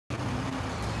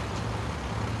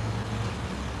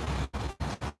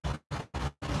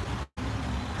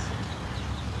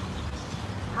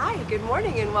Hi, good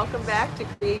morning, and welcome back to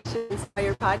Creation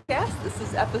Inspire Podcast. This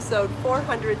is episode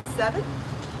 407.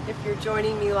 If you're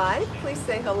joining me live, please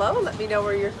say hello. Let me know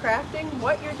where you're crafting,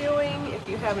 what you're doing, if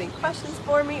you have any questions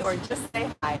for me, or just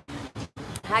say hi.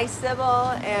 Hi,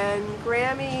 Sybil and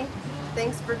Grammy.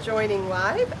 Thanks for joining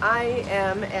live. I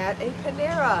am at a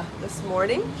Panera this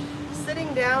morning,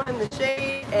 sitting down in the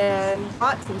shade and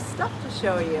brought some stuff to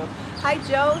show you. Hi,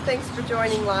 Joe. Thanks for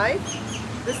joining live.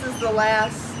 This is the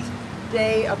last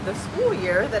day of the school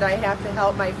year that I have to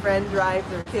help my friend drive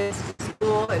their kids to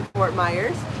school in Fort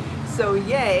Myers. So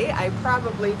yay, I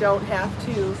probably don't have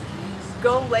to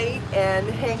go late and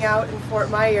hang out in Fort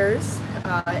Myers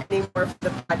anymore for the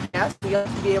podcast. We'll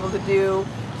have to be able to do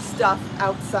stuff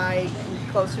outside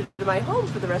closer to my home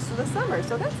for the rest of the summer,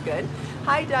 so that's good.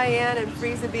 Hi Diane and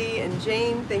Freezabee and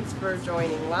Jane, thanks for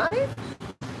joining live.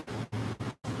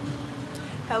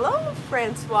 Hello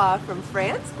Francois from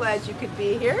France, glad you could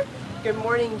be here. Good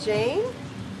morning, Jane.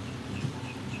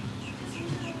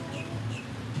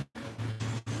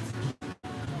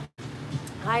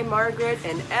 Hi, Margaret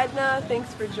and Edna.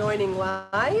 Thanks for joining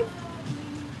live.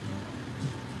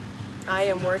 I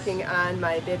am working on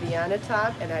my Bibiana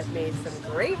top, and I've made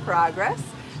some great progress.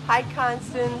 Hi,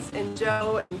 Constance and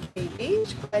Joe and Katie.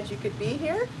 Glad you could be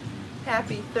here.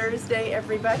 Happy Thursday,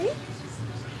 everybody.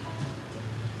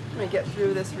 I'm going to get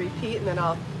through this repeat, and then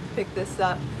I'll pick this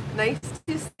up. Nice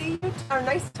to see you, or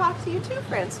nice to talk to you too,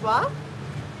 Francois.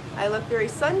 I look very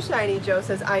sunshiny. Joe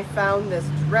says, I found this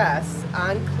dress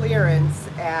on clearance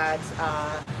at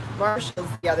Marshall's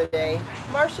the other day.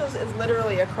 Marshall's is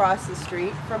literally across the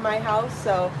street from my house,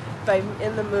 so if I'm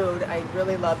in the mood, I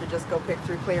really love to just go pick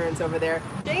through clearance over there.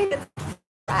 Jane, it's a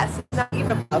dress, it's not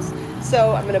even a blouse.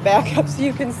 So I'm going to back up so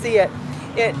you can see it.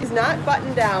 It is not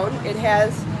buttoned down. It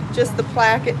has just the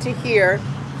placket to here,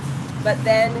 but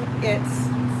then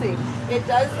it's, it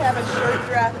does have a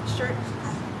shirt.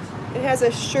 It has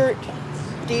a shirt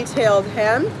detailed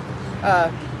hem.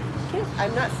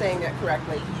 I'm not saying that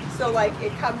correctly. So like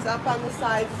it comes up on the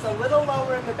sides, it's a little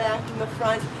lower in the back than the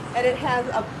front, and it has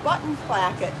a button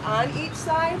placket on each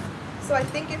side. So I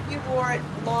think if you wore it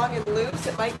long and loose,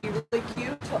 it might be really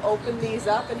cute to open these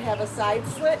up and have a side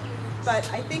slit. But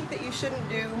I think that you shouldn't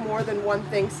do more than one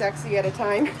thing sexy at a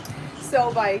time.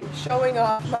 So by showing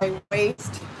off my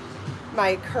waist,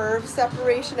 my curve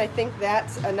separation, I think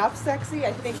that's enough sexy.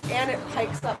 I think, and it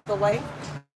hikes up the length.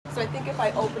 So I think if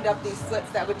I opened up these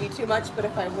slits, that would be too much. But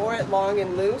if I wore it long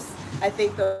and loose, I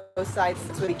think those side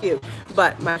slits would be cute.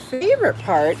 But my favorite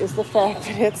part is the fact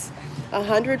that it's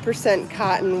 100%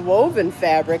 cotton woven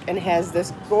fabric and has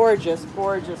this gorgeous,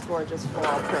 gorgeous, gorgeous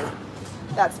floral print.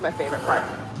 That's my favorite part.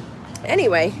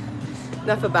 Anyway,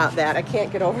 enough about that. I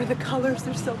can't get over the colors.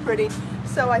 They're so pretty.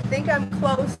 So I think I'm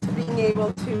close to being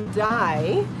able to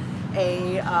dye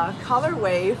a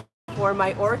colorway for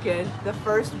my orchid. The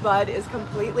first bud is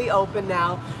completely open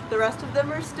now. The rest of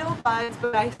them are still buds,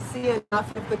 but I see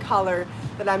enough of the color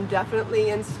that I'm definitely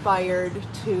inspired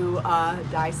to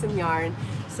dye some yarn.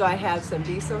 So I have some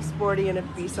Be So Sporty and a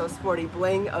Be So Sporty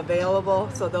Bling available.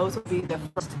 So those will be the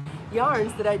first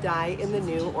yarns that I dye in the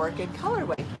new orchid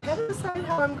colorway. I haven't decided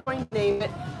how I'm going to name it,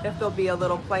 if there'll be a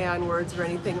little play on words or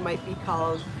anything. It might be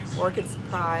called Orchid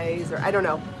Surprise, or I don't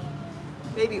know.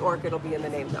 Maybe orchid will be in the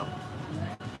name though.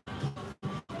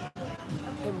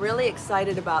 I'm really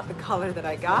excited about the color that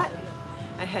I got.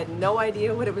 I had no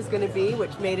idea what it was going to be,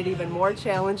 which made it even more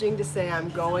challenging to say I'm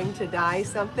going to dye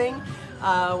something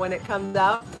when it comes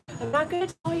out. I'm not going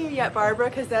to tell you yet, Barbara,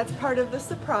 because that's part of the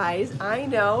surprise. I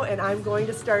know, and I'm going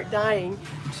to start dyeing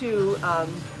to,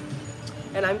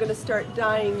 and I'm going to start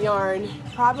dyeing yarn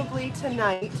probably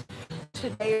today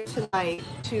or tonight,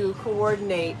 to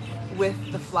coordinate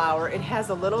with the flower. It has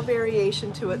a little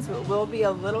variation to it, so it will be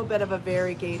a little bit of a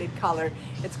variegated color.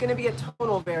 It's going to be a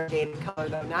tonal variegated color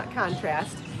though, not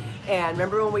contrast. And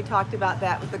remember when we talked about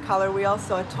that with the color wheel?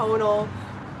 So a tonal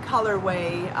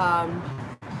colorway,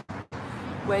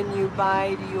 when you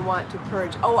buy, do you want to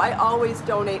purge? Oh, I always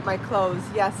donate my clothes.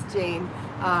 Yes, Jane.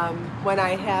 When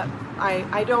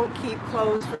I don't keep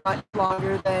clothes for much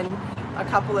longer than a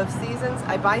couple of seasons.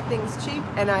 I buy things cheap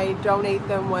and I donate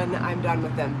them when I'm done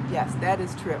with them. Yes, that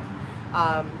is true.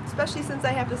 Especially since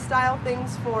I have to style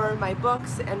things for my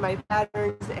books and my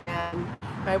patterns and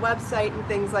my website and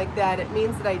things like that. It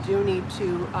means that I do need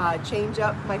to change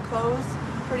up my clothes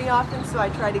pretty often, so I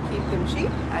try to keep them cheap.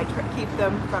 I try to keep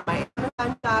them from my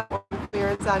Amazon shop or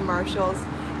clearance on Marshall's,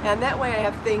 and that way I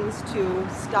have things to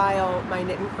style my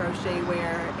knit and crochet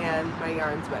wear and my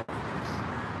yarns with.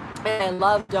 And I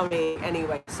love donating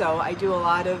anyway. So I do a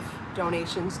lot of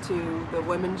donations to the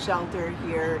women's shelter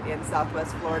here in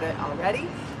Southwest Florida already.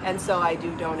 And so I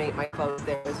do donate my clothes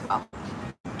there as well.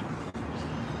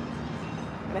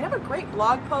 And I have a great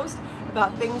blog post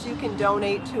about things you can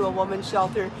donate to a women's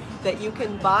shelter that you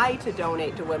can buy to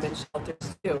donate to women's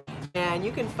shelters too. And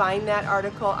you can find that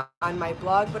article on my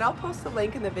blog, but I'll post the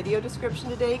link in the video description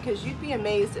today because you'd be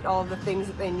amazed at all of the things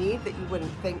that they need that you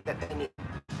wouldn't think that they need.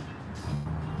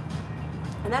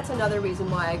 And that's another reason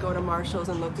why I go to Marshall's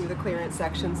and look through the clearance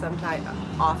section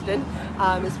often,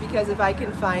 is because if I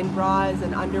can find bras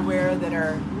and underwear that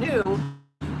are new,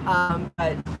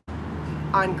 but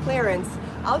on clearance,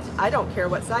 I don't care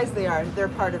what size they are, they're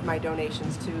part of my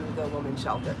donations to the women's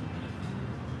shelter.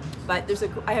 But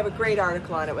I have a great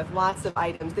article on it with lots of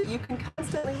items that you can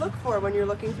constantly look for when you're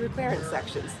looking through clearance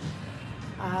sections.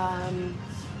 Hi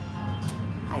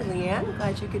Leanne,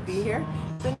 glad you could be here.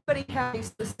 Does anybody have any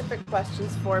specific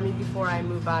questions for me before I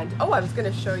move on? Oh, I was going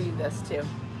to show you this too.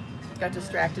 Got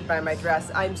distracted by my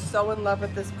dress. I'm so in love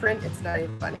with this print, it's not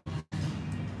even funny.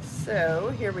 So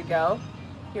here we go.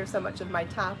 Here's how much of my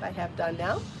top I have done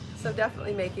now. So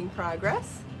definitely making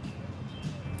progress.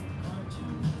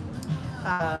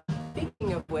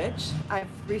 Speaking of which, I've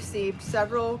received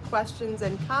several questions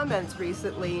and comments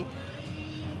recently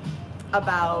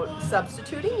about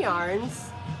substituting yarns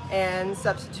and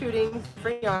substituting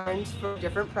different yarns for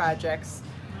different projects.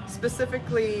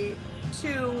 Specifically,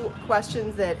 two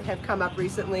questions that have come up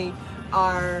recently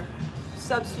are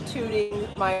substituting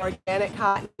my organic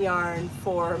cotton yarn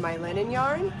for my linen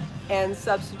yarn and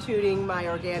substituting my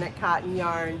organic cotton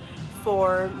yarn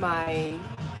for my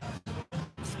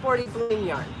sporty bling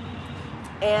yarn.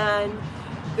 And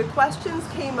the questions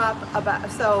came up about,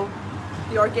 so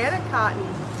the organic cotton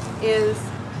is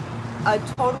a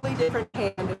totally different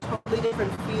hand, a totally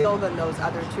different feel than those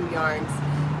other two yarns.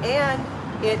 And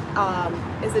it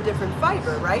is a different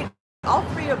fiber, right? All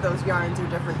three of those yarns are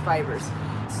different fibers.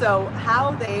 So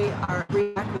how they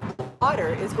react with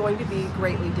water is going to be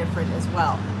greatly different as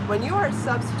well. When you are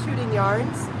substituting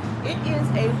yarns, it is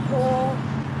a whole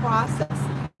process.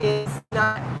 It's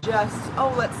not just,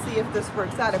 oh, let's see if this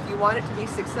works out. If you want it to be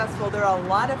successful, there are a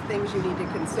lot of things you need to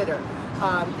consider.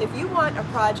 If you want a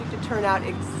project to turn out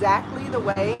exactly the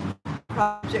way the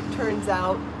project turns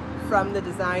out from the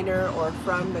designer or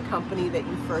from the company that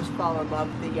you first fall in love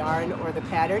with the yarn or the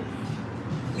pattern,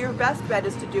 your best bet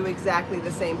is to do exactly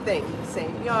the same thing. The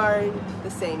same yarn,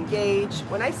 the same gauge.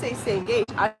 When I say same gauge,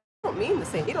 I don't mean the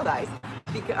same needle size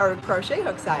or crochet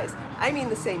hook size. I mean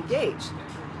the same gauge,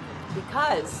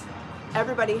 because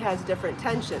everybody has different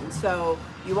tension. So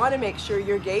you want to make sure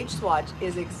your gauge swatch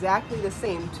is exactly the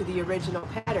same to the original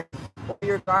pattern, or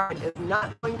your garment is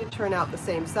not going to turn out the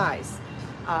same size.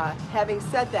 Having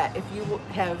said that, if you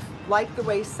have liked the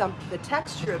way the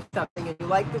texture of something and you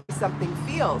like the way something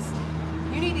feels,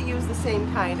 you need to use the same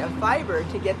kind of fiber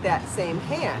to get that same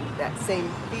hand, that same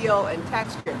feel and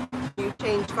texture. You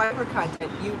change fiber content,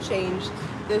 you change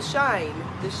the shine,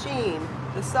 the sheen,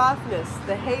 the softness,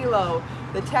 the halo,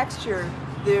 the texture,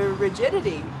 the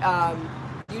rigidity.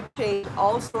 You change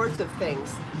all sorts of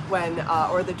things when,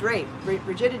 or the drape.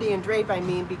 Rigidity and drape, I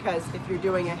mean, because if you're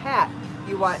doing a hat,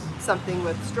 you want something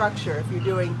with structure. If you're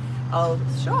doing a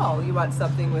shawl, you want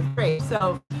something with drape.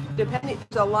 So there's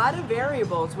a lot of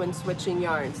variables when switching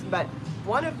yarns, but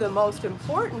one of the most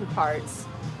important parts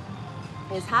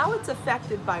is how it's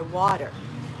affected by water.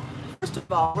 First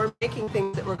of all, we're making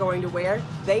things that we're going to wear.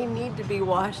 They need to be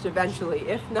washed eventually,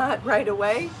 if not right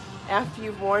away, after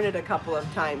you've worn it a couple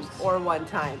of times or one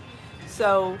time.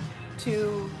 So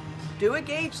to do a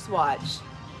gauge swatch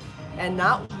and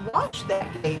not wash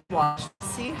that gauge swatch,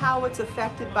 see how it's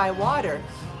affected by water,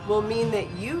 will mean that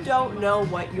you don't know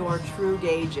what your true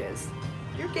gauge is.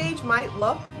 Your gauge might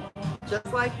look just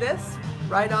like this,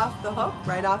 right off the hook,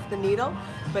 right off the needle,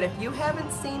 but if you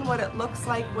haven't seen what it looks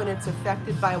like when it's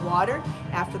affected by water,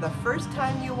 after the first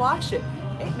time you wash it,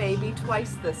 it may be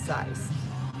twice this size.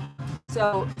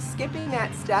 So skipping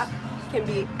that step can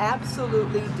be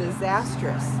absolutely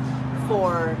disastrous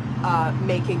for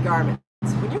making garments.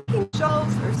 When you're making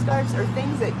shawls or scarves or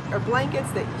things that are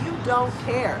blankets that you don't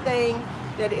care, saying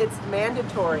that it's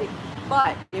mandatory.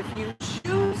 But if you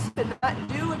choose to not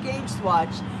do a gauge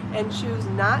swatch and choose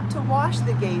not to wash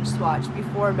the gauge swatch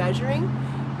before measuring,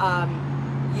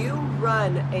 you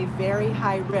run a very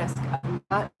high risk of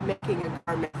not making a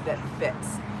garment that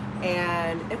fits.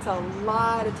 And it's a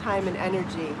lot of time and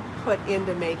energy put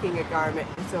into making a garment.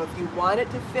 And so if you want it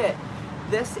to fit,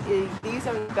 these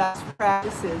are the best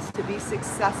practices to be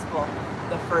successful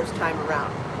the first time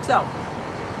around. So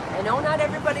I know not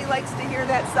everybody likes to hear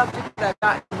that subject, but I've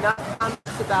got enough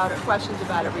comments about it, questions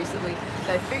about it recently, that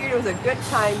I figured it was a good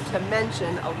time to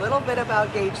mention a little bit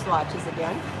about gauge swatches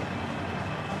again.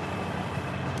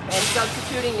 And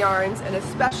substituting yarns, and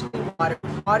especially water.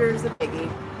 Water is a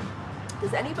biggie.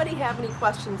 Does anybody have any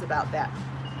questions about that?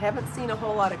 I haven't seen a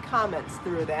whole lot of comments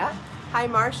through that. Hi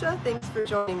Marcia, thanks for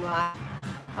joining live.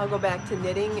 I'll go back to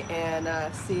knitting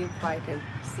and see if I can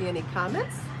see any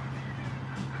comments.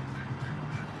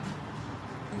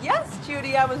 Yes,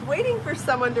 Judy, I was waiting for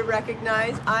someone to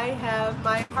recognize. I have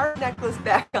my heart necklace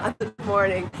back on this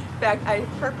morning. In fact, I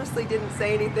purposely didn't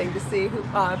say anything to see who,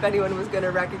 if anyone was going to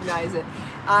recognize it.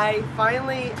 I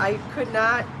could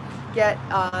not get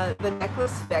the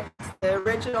necklace fixed. The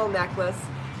original necklace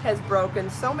has broken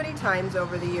so many times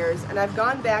over the years, and I've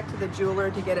gone back to the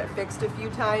jeweler to get it fixed a few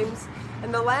times.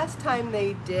 And the last time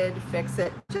they did fix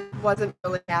it, just wasn't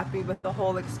really happy with the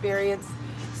whole experience.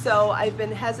 So I've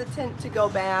been hesitant to go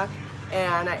back,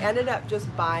 and I ended up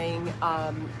just buying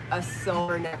a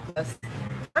silver necklace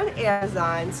on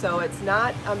Amazon. So it's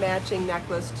not a matching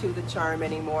necklace to the charm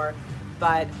anymore,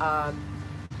 but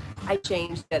I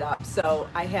changed it up. So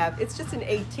I have, it's just an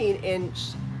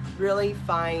 18-inch, really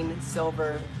fine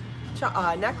silver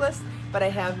necklace, but I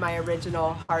have my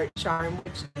original heart charm,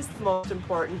 which is the most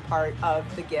important part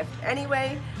of the gift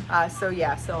anyway. So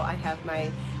yeah, so I have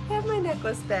my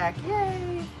necklace back.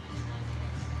 Yay!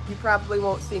 You probably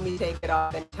won't see me take it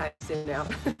off anytime soon now.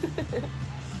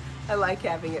 I like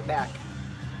having it back.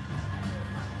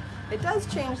 It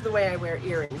does change the way I wear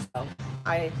earrings though.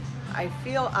 I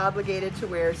feel obligated to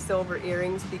wear silver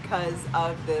earrings because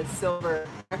of the silver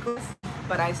necklace,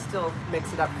 but I still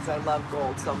mix it up because I love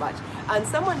gold so much. And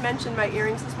someone mentioned my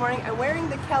earrings this morning. I'm wearing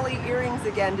the Kelly earrings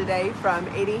again today from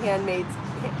 80 Handmade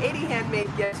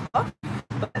Gifts book.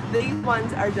 But these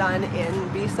ones are done in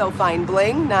Be So Fine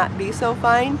bling, not Be So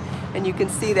Fine, and you can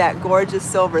see that gorgeous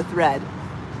silver thread.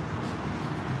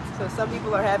 So some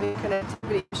people are having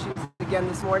connectivity issues again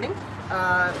this morning.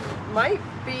 Might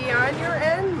be on your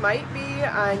end, might be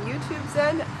on YouTube's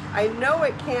end. I know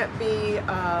it can't be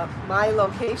my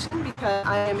location because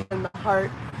I am in the heart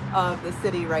of the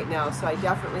city right now, so I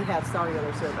definitely have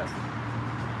cellular service.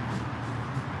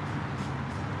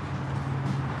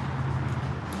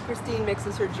 Christine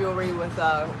mixes her jewelry with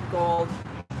gold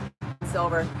and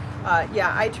silver.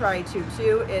 Yeah, I try to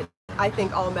too. I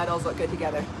think all metals look good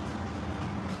together.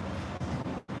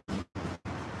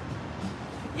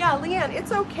 Yeah, Leanne,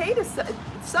 it's okay to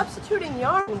substituting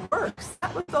yarn works.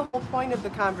 That was the whole point of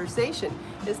the conversation,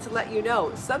 is to let you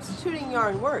know substituting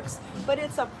yarn works, but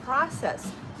it's a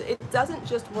process. It doesn't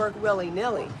just work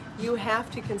willy-nilly. You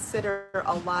have to consider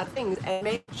a lot of things and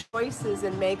make choices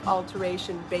and make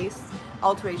alterations based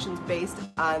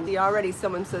on the already.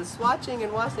 Someone says swatching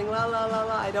and washing, la la la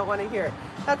la, I don't want to hear it.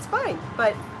 That's fine,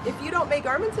 but if you don't make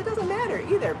garments, it doesn't matter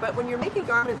either. But when you're making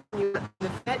garments and you want them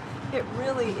to fit, it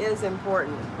really is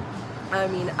important. I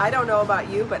mean, I don't know about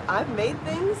you, but I've made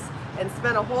things and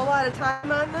spent a whole lot of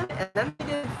time on them, and then they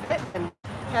didn't fit and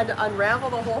had to unravel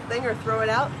the whole thing or throw it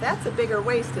out. That's a bigger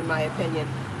waste, in my opinion,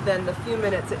 than the few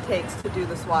minutes it takes to do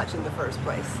the swatch in the first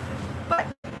place. But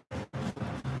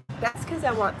that's because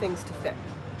I want things to fit.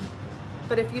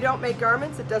 But if you don't make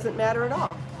garments, it doesn't matter at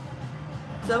all.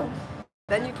 So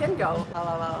then you can go la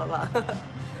la la la la.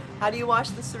 How do you wash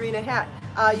the Serena hat?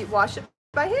 You wash it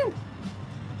by hand.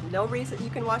 No reason, you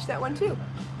can wash that one too.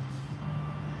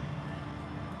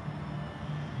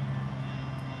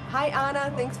 Hi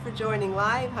Anna, thanks for joining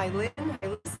live. Hi Lynn, hi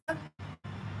Lisa.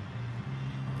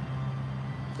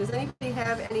 Does anybody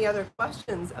have any other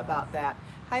questions about that?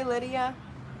 Hi Lydia.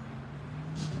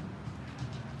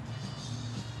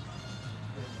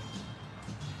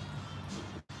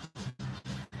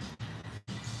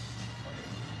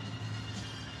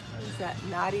 Is that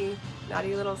naughty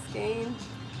little skein?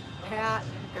 Pat,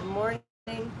 good morning.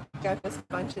 Got just a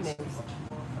bunch of names.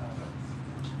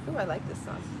 Ooh, I like this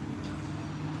song.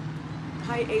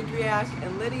 Hi, Adriac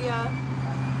and Lydia.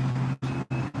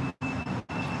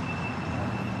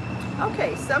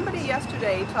 Okay, somebody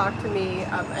yesterday talked to me,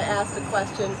 asked a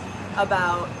question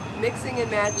about mixing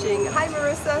and matching. Hi,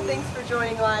 Marissa, thanks for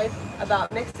joining live.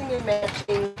 About mixing and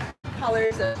matching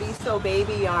colors of Be So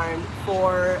Baby yarn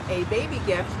for a baby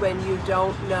gift when you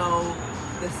don't know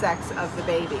the sex of the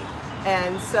baby.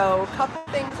 And so a couple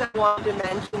things I wanted to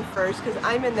mention first, because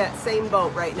I'm in that same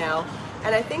boat right now.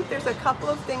 And I think there's a couple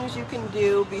of things you can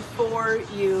do before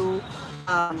you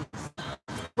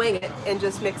wing it and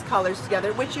just mix colors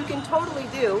together, which you can totally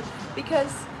do,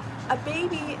 because a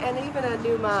baby and even a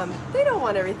new mom, they don't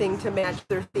want everything to match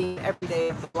their theme every day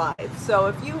of their lives. So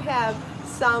if you have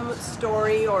some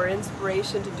story or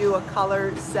inspiration to do a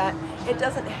color set, it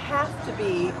doesn't have to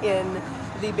be in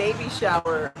the baby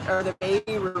shower or the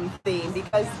baby room theme,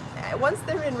 because once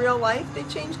they're in real life, they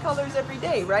change colors every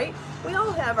day, right? We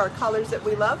all have our colors that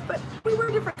we love, but we wear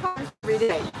different colors every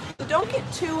day. So don't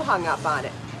get too hung up on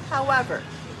it. However,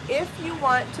 if you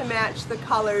want to match the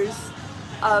colors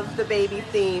of the baby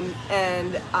theme,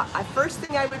 and first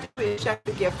thing I would do is check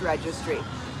the gift registry.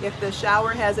 If the shower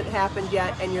hasn't happened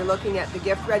yet and you're looking at the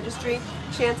gift registry,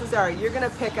 chances are you're going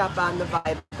to pick up on the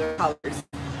vibe of their colors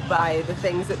by the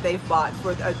things that they've bought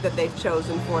for that they've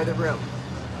chosen for the room.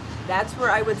 That's where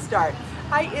I would start.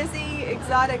 Hi Izzy,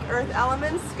 Exotic Earth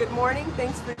Elements, good morning,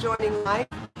 thanks for joining live.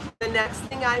 The next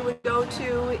thing I would go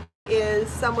to is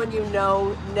someone you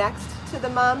know next to the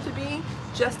mom-to-be,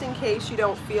 just in case you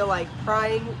don't feel like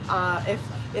prying.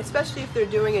 Especially if they're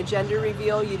doing a gender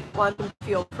reveal, you don't want them to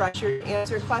feel pressured to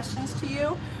answer questions to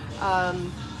you.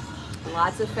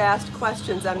 Lots of fast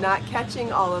questions. I'm not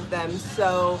catching all of them,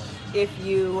 so if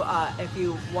you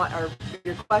want, or if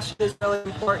your question is really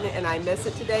important and I miss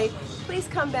it today, please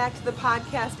come back to the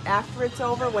podcast after it's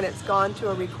over, when it's gone to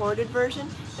a recorded version,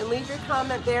 and leave your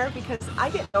comment there, because I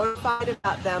get notified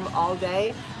about them all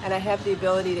day and I have the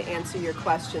ability to answer your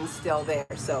questions still there.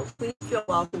 So please feel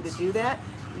welcome to do that.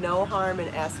 No harm in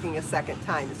asking a second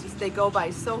time. It's just they go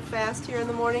by so fast here in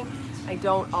the morning, I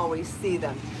don't always see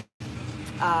them.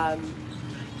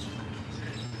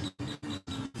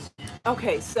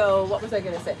 Okay, so what was I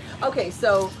going to say? Okay,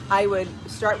 so I would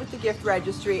start with the gift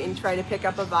registry and try to pick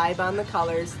up a vibe on the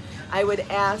colors. I would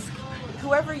ask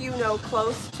whoever you know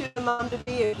close to the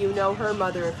mom-to-be, if you know her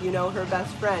mother, if you know her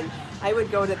best friend, I would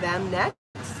go to them next.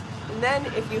 And then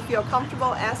if you feel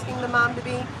comfortable asking the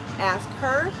mom-to-be, ask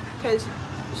her, because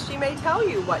she may tell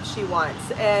you what she wants,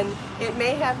 and it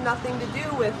may have nothing to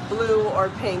do with blue or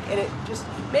pink, and it just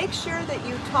make sure that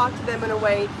you talk to them in a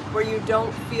way where you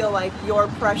don't feel like you're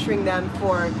pressuring them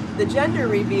for the gender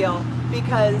reveal,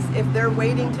 because if they're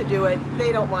waiting to do it,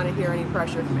 they don't want to hear any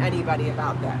pressure from anybody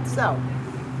about that. So,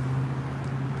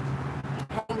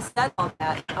 having said all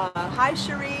that, hi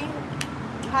Cherie.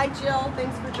 Hi Jill,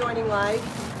 thanks for joining live.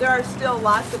 There are still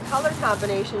lots of color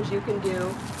combinations you can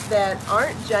do that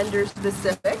aren't gender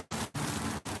specific.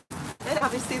 And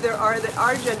obviously there are that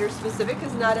are gender specific,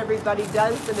 because not everybody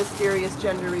does the mysterious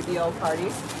gender reveal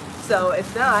parties. So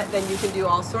if not, then you can do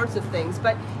all sorts of things.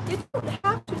 But you don't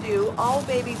have to do all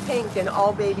baby pink and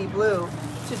all baby blue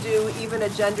to do even a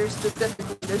gender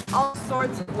specific. There's all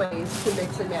sorts of ways to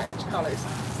mix and match colors.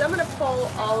 So I'm going to pull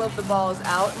all of the balls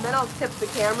out, and then I'll tip the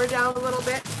camera down a little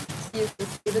bit so you can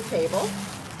see the table.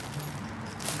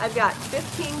 I've got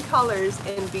 15 colors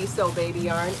in Be So Baby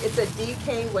yarn. It's a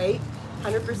DK weight,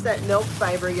 100% milk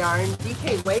fiber yarn.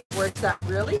 DK weight works out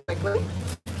really quickly.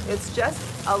 It's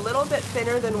just a little bit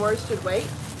thinner than worsted weight,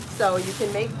 so you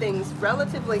can make things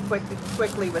relatively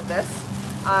quickly with this.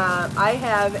 I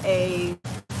have a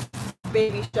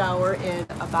baby shower in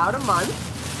about a month,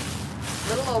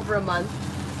 a little over a month,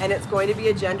 and it's going to be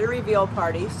a gender reveal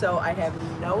party, so I have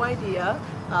no idea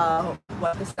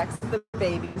what the sex of the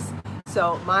babies.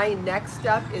 So my next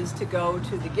step is to go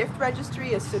to the gift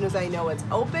registry as soon as I know it's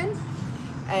open,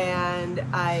 and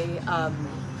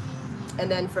and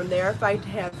then from there, if I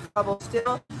have trouble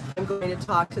still, I'm going to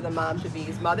talk to the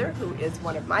mom-to-be's mother, who is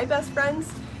one of my best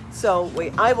friends. So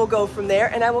I will go from there,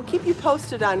 and I will keep you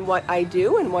posted on what I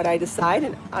do and what I decide,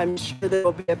 and I'm sure there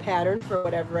will be a pattern for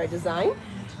whatever I design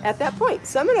at that point.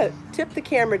 So I'm going to tip the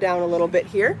camera down a little bit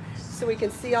here so we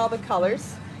can see all the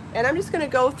colors. And I'm just going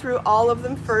to go through all of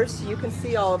them first so you can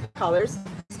see all of the colors.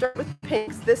 Start with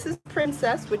pinks. This is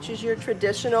Princess, which is your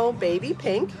traditional baby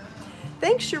pink.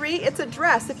 Thanks, Cherie. It's a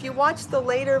dress. If you watch the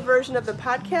later version of the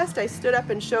podcast, I stood up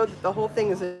and showed that the whole thing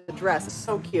is a dress. It's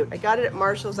so cute. I got it at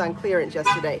Marshall's on clearance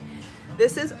yesterday.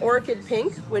 This is Orchid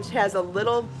Pink, which has a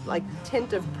little like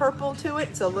tint of purple to it.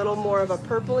 It's a little more of a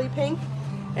purpley pink.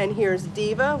 And here's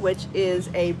Diva, which is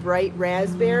a bright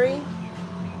raspberry.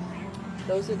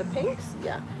 Those are the pinks,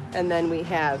 yeah. And then we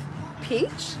have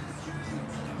Peach.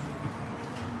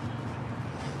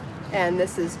 And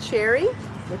this is Cherry,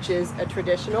 which is a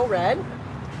traditional red.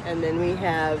 And then we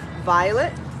have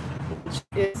Violet, which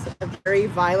is a very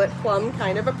violet plum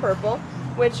kind of a purple,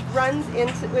 which runs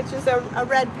into, which is a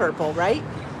red purple, right?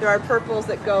 There are purples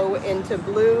that go into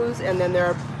blues, and then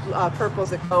there are purples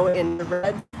that go into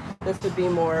red. This would be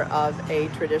more of a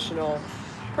traditional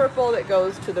purple that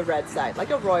goes to the red side, like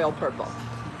a royal purple.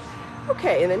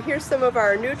 Okay, and then here's some of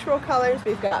our neutral colors.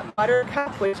 We've got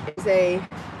Buttercup, which is a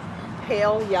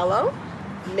pale yellow,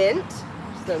 Mint,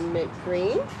 some mint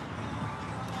green,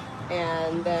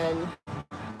 and then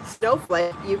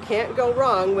Snowflake. You can't go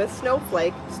wrong with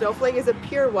Snowflake. Snowflake is a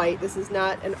pure white. This is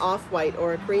not an off-white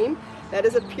or a cream. That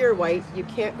is a pure white. You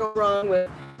can't go wrong with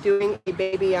doing a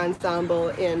baby ensemble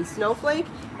in Snowflake.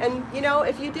 And you know,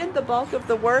 if you did the bulk of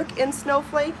the work in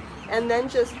Snowflake and then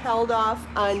just held off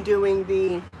on doing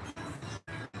the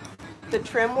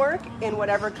trim work in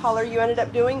whatever color you ended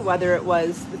up doing, whether it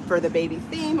was for the baby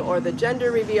theme or the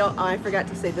gender reveal. Oh, I forgot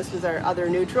to say this was our other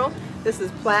neutral. This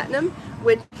is Platinum,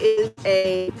 which is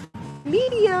a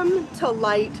medium to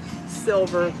light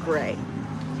silver gray.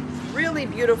 Really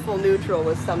beautiful neutral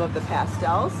with some of the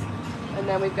pastels. And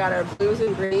then we've got our blues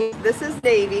and greens. This is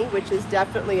navy, which is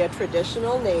definitely a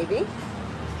traditional navy.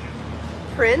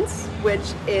 Prince,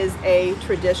 which is a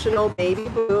traditional baby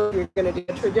blue. You're going to do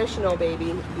a traditional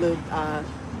baby blue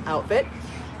outfit.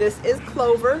 This is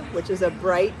Clover, which is a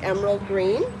bright emerald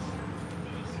green.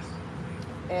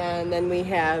 And then we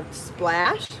have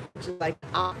Splash, which is like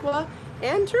aqua,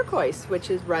 and Turquoise, which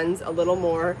runs a little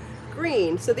more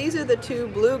green. So these are the two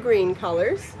blue-green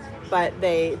colors, but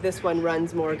this one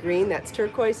runs more green, that's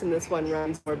Turquoise, and this one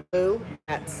runs more blue,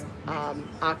 that's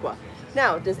aqua.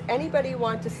 Now, does anybody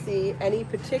want to see any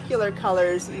particular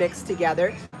colors mixed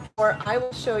together? Or I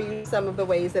will show you some of the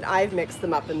ways that I've mixed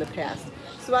them up in the past.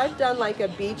 So I've done like a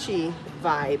beachy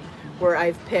vibe where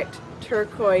I've picked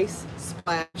Turquoise,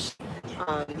 Splash,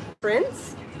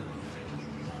 Prince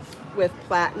with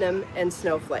Platinum and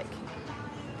Snowflake.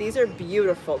 These are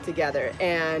beautiful together,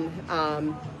 and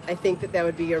I think that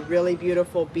would be a really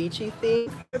beautiful beachy theme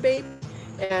for a baby.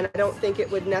 And I don't think it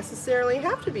would necessarily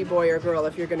have to be boy or girl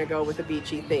if you're going to go with a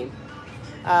beachy theme.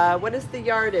 What is the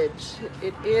yardage?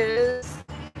 It is,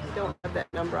 I don't have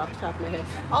that number off the top of my head.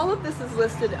 All of this is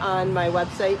listed on my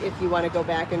website if you want to go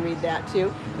back and read that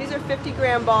too. These are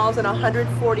 50-gram balls and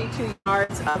 142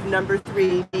 yards of number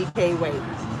 3 DK weight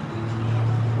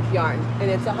yarn. And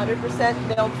it's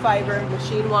 100% milled fiber,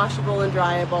 machine washable and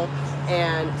dryable,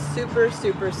 and super,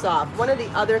 super soft. One of the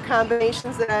other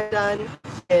combinations that I've done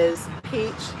is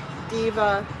Peach,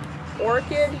 Diva,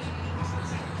 Orchid,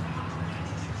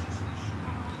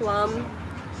 Plum,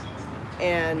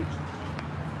 and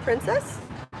Princess.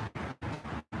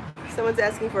 Someone's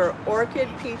asking for Orchid,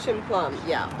 Peach, and Plum.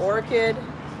 Yeah, Orchid,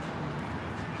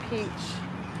 Peach,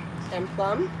 and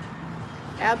Plum.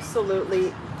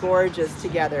 Absolutely gorgeous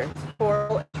together.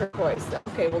 Coral and turquoise.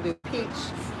 Okay, we'll do peach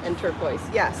and turquoise.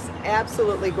 Yes,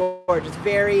 absolutely gorgeous.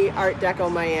 Very Art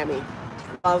Deco Miami.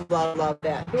 Love, love, love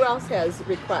that. Who else has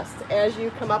requests? As you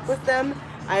come up with them,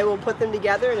 I will put them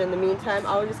together, and in the meantime,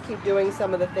 I'll just keep doing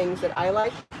some of the things that I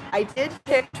like. I did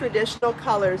pick traditional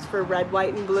colors for red,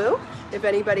 white, and blue. If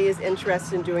anybody is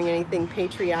interested in doing anything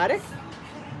patriotic,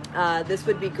 this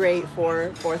would be great for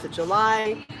 4th of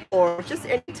July or just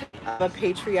any type of a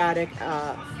patriotic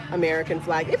American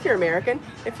flag. If you're American.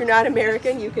 If you're not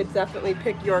American, you could definitely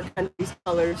pick your country's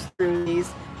colors through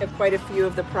these. Have quite a few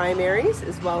of the primaries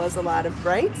as well as a lot of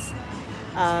brights.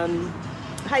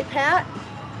 Hi, Pat.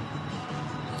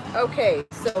 Okay,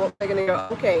 so we're gonna go,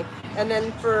 okay. And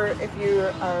then for, if you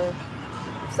are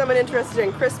someone interested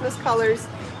in Christmas colors,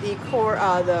 the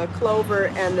clover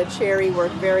and the cherry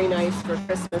work very nice for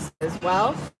Christmas as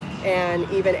well. And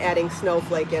even adding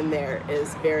snowflake in there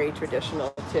is very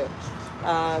traditional too.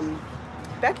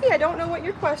 Becky, I don't know what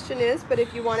your question is, but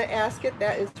if you want to ask it,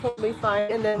 that is totally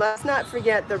fine. And then let's not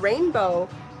forget the rainbow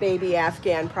baby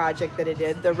Afghan project that I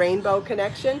did, the Rainbow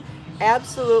Connection.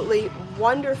 Absolutely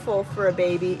wonderful for a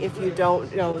baby if you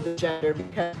don't know the gender,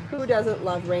 because who doesn't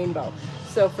love rainbow?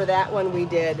 So for that one we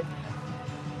did,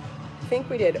 I think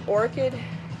we did orchid,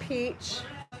 peach,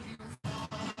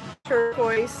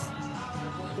 turquoise.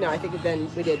 No, I think then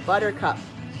we did buttercup,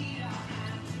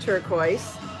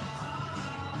 turquoise.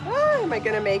 Am I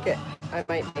gonna make it? I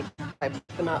might make it. I put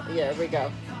them out. Yeah, there we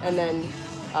go. And then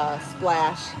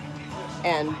splash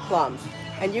and plum.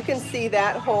 And you can see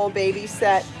that whole baby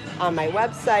set on my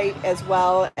website, as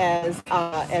well as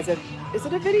is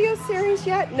it a video series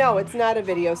yet? No, it's not a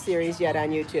video series yet on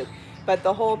YouTube. But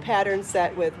the whole pattern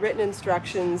set with written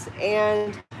instructions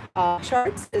and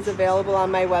charts is available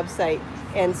on my website.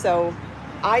 And so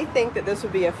I think that this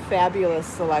would be a fabulous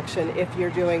selection if you're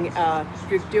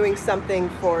doing something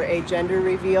for a gender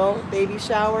reveal baby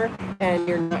shower and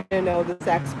you're not going to know the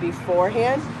sex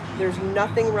beforehand. There's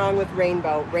nothing wrong with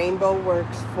rainbow. Rainbow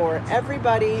works for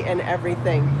everybody and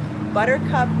everything.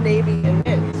 Buttercup, navy, and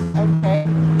mint. Okay.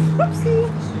 Whoopsie.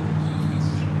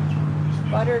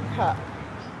 Buttercup,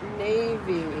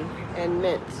 navy, and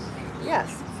mint. Yes,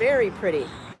 very pretty.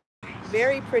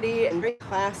 Very pretty and very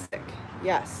classic.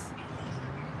 Yes.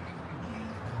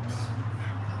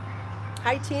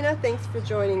 Hi, Tina. Thanks for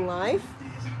joining live.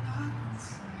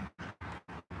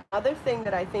 other thing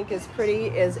that I think is pretty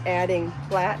is adding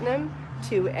platinum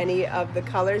to any of the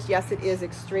colors. Yes, it is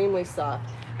extremely soft.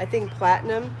 I think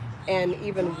platinum and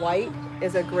even white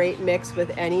is a great mix with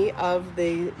any of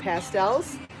the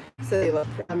pastels. So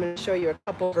I'm going to show you a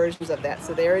couple versions of that.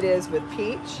 So there it is with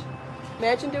peach.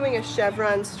 Imagine doing a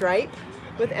chevron stripe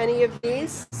with any of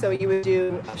these. So you would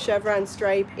do a chevron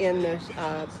stripe in the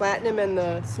platinum and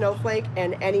the snowflake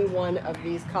and any one of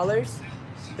these colors.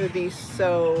 It would be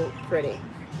so pretty.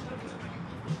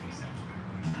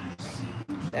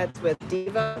 That's with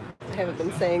Diva. I haven't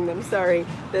been saying them, sorry.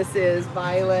 This is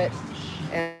Violet,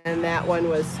 and that one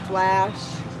was Splash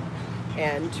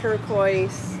and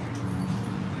Turquoise.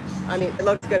 I mean, it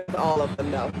looks good with all of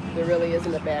them though. There really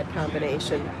isn't a bad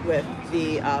combination with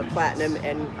the platinum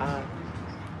and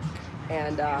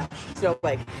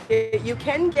snowflake. You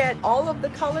can get all of the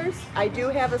colors. I do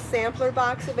have a sampler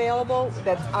box available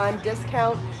that's on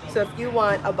discount. So if you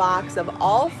want a box of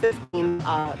all 15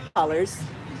 colors,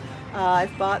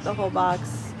 I've bought the whole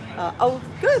box. Oh,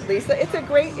 good, Lisa. It's a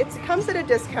great, it comes at a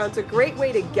discount. It's a great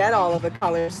way to get all of the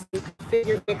colors. You can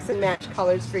figure, mix and match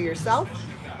colors for yourself.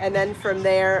 And then from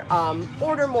there,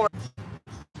 order more.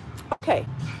 Okay.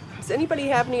 Does anybody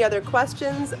have any other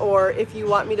questions? Or if you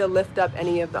want me to lift up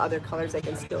any of the other colors, I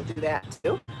can still do that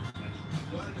too.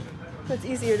 It's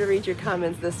easier to read your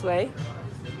comments this way.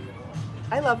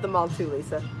 I love them all too,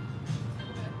 Lisa.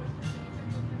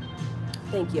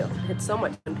 Thank you. It's so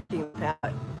much fun picking with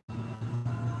that.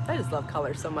 I just love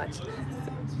color so much.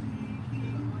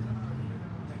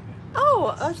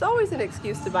 Oh, there's always an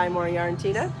excuse to buy more yarn,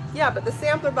 Tina. Yeah, but the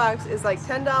sampler box is like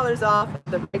 $10 off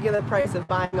the regular price of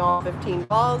buying all 15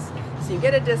 balls. So you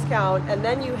get a discount, and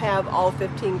then you have all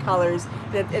 15 colors.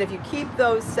 And if you keep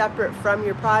those separate from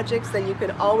your projects, then you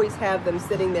can always have them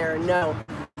sitting there and know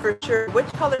for sure which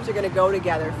colors are going to go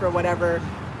together for whatever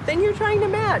thing you're trying to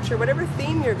match or whatever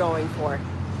theme you're going for.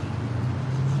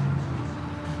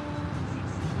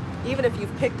 Even if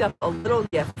you've picked up a little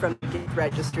gift from the gift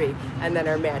registry and then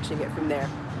are matching it from there.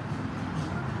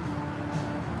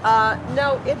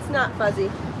 No, it's not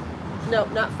fuzzy. No,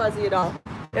 not fuzzy at all.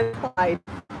 It's applied.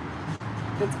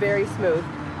 It's very smooth.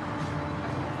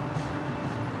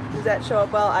 Does that show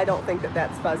up well? I don't think that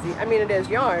that's fuzzy. I mean, it is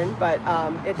yarn, but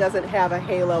it doesn't have a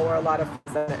halo or a lot of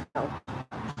fuzz in it. No.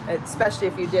 Especially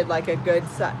if you did like a good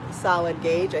solid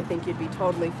gauge, I think you'd be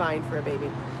totally fine for a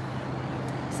baby.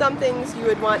 Some things you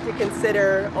would want to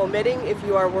consider omitting if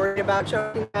you are worried about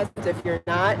choking hazards. If you're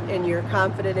not and you're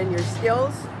confident in your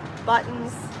skills,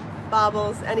 buttons,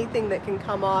 bobbles, anything that can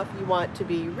come off, you want to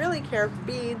be really careful.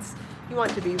 Beads, you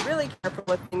want to be really careful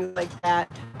with things like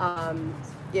that.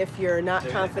 If you're not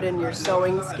confident in your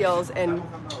sewing skills and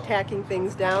tacking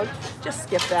things down, just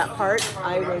skip that part.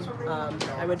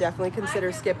 I would definitely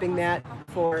consider skipping that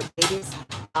for babies.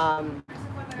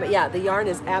 But yeah, the yarn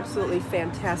is absolutely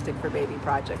fantastic for baby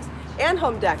projects. And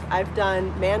home deck. I've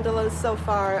done mandalas so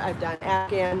far. I've done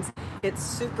afghans. It's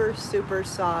super, super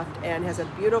soft and has a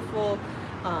beautiful,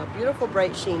 beautiful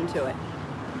bright sheen to it.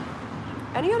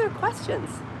 Any other questions?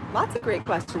 Lots of great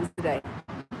questions today.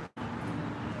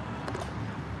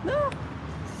 No.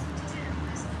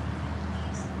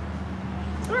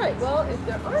 All right, well, if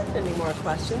there aren't any more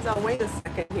questions, I'll wait a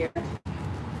second here.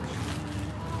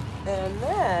 And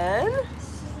then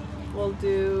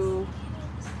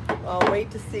I'll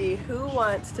wait to see who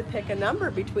wants to pick a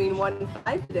number between 1 and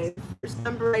 5 today. The first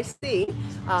number I see,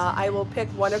 I will pick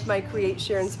one of my Create,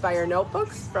 Share, Inspire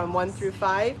notebooks from 1 through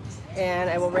 5, and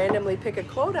I will randomly pick a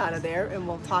quote out of there, and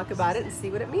we'll talk about it and see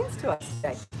what it means to us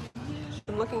today.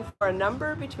 I'm looking for a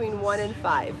number between 1 and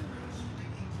 5.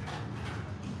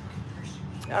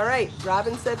 All right,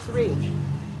 Robin said 3.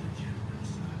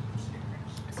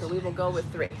 So we will go with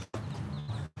 3.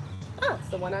 Ah, it's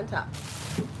the one on top.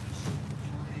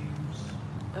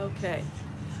 Okay.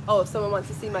 Oh, if someone wants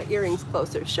to see my earrings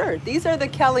closer. Sure. These are the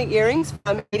Kelly earrings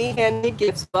from Lady Handmade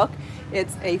Gifts book.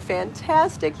 It's a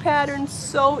fantastic pattern,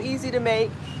 so easy to make,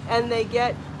 and they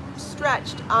get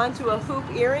stretched onto a hoop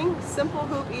earring, simple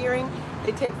hoop earring.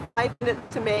 They take 5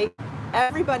 minutes to make.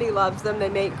 Everybody loves them. They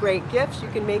make great gifts. You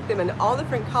can make them in all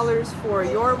different colors for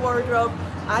your wardrobe.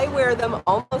 I wear them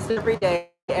almost every day,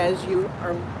 as you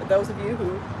are, those of you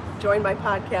who join my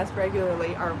podcast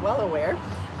regularly are well aware.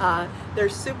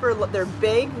 They're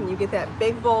big, and you get that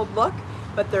big, bold look,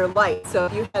 but they're light. So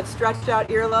if you have stretched out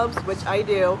earlobes, which I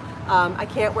do, I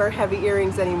can't wear heavy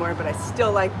earrings anymore, but I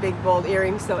still like big, bold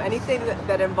earrings. So anything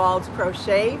that involves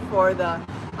crochet for the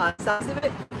size of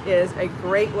it is a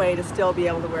great way to still be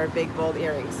able to wear big, bold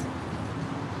earrings.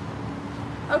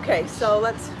 Okay, so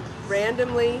let's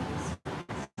randomly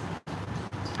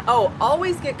Oh,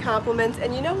 always get compliments.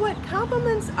 And you know what?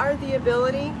 Compliments are the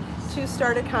ability to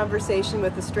start a conversation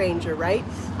with a stranger, right?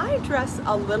 I dress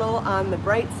a little on the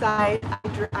bright side. I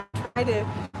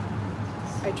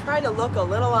try to look a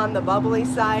little on the bubbly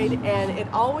side, and it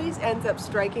always ends up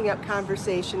striking up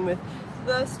conversation with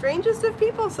the strangest of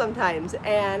people sometimes.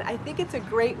 And I think it's a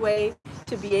great way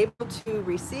to be able to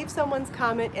receive someone's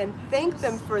comment and thank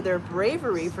them for their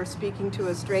bravery for speaking to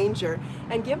a stranger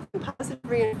and give them positive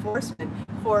reinforcement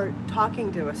for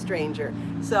talking to a stranger.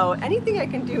 So anything I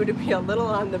can do to be a little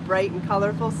on the bright and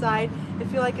colorful side, I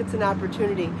feel like it's an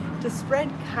opportunity to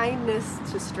spread kindness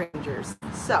to strangers.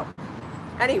 So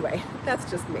anyway, that's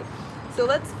just me. So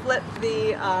let's flip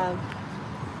the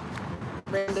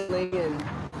randomly and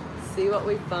see what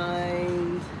we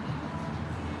find.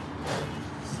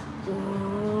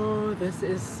 Oh, this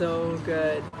is so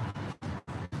good.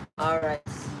 All right.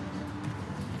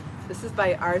 This is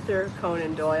by Arthur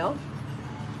Conan Doyle.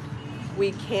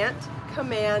 We can't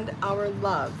command our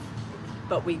love,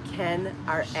 but we can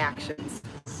our actions.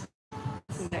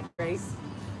 Isn't that great?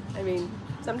 I mean,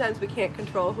 sometimes we can't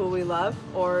control who we love,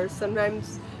 or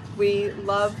sometimes we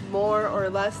love more or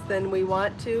less than we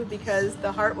want to because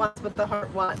the heart wants what the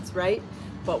heart wants, right?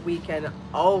 But we can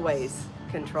always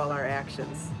control our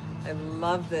actions. I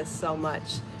love this so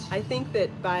much. I think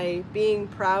that by being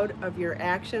proud of your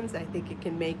actions, I think it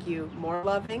can make you more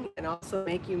loving and also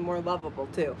make you more lovable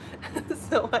too.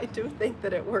 So I do think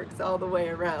that it works all the way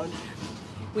around.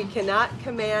 We cannot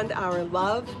command our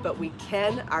love, but we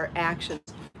can our actions.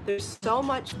 There's so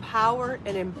much power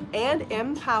and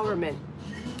empowerment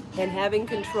in having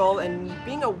control and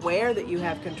being aware that you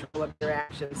have control of your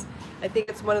actions. I think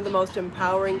it's one of the most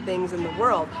empowering things in the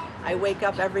world. I wake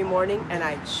up every morning and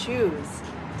I choose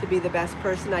to be the best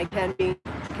person I can be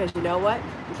because you know what?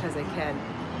 Because I can.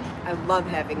 I love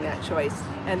having that choice,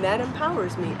 and that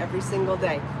empowers me every single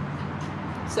day.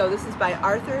 So this is by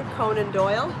Arthur Conan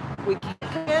Doyle. We can't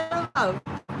command our love,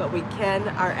 but we can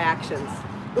our actions.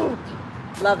 Ooh,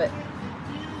 love it.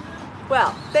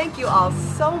 Well, thank you all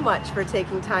so much for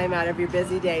taking time out of your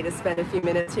busy day to spend a few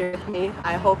minutes here with me.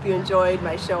 I hope you enjoyed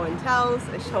my show and tells.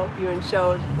 I hope you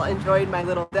enjoyed my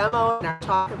little demo and our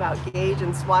talk about gauge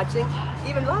and swatching.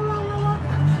 Even la la la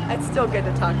la. It's still good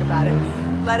to talk about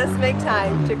it. Let us make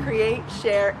time to create,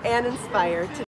 share, and inspire.